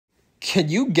Can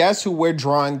you guess who we're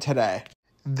drawing today?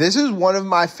 This is one of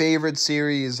my favorite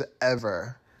series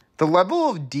ever. The level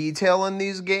of detail in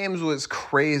these games was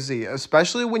crazy,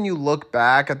 especially when you look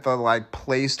back at the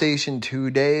PlayStation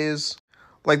 2 days.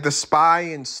 Like the spy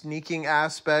and sneaking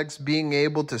aspects, being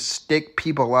able to stick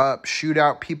people up, shoot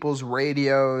out people's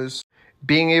radios,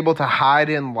 being able to hide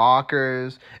in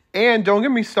lockers, and don't get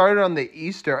me started on the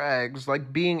Easter eggs,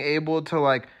 like being able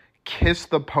to kiss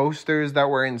the posters that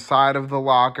were inside of the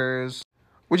lockers,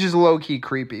 which is low-key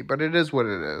creepy, but it is what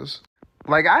it is.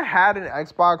 I had an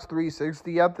Xbox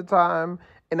 360 at the time,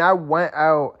 and I went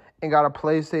out and got a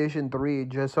PlayStation 3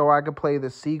 just so I could play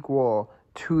the sequel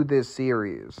to this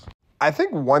series. I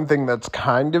think one thing that's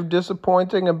kind of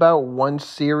disappointing about one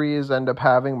series end up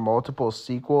having multiple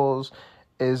sequels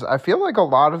is I feel like a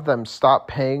lot of them stop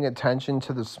paying attention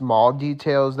to the small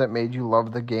details that made you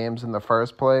love the games in the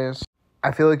first place.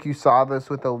 I feel like you saw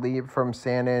this with the leap from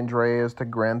San Andreas to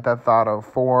Grand Theft Auto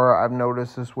 4. I've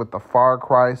noticed this with the Far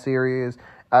Cry series.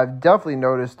 I've definitely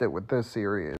noticed it with this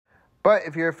series. But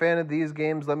if you're a fan of these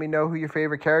games, let me know who your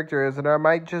favorite character is, and I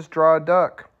might just draw a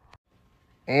duck.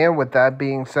 And with that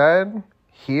being said,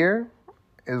 here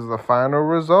is the final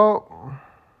result.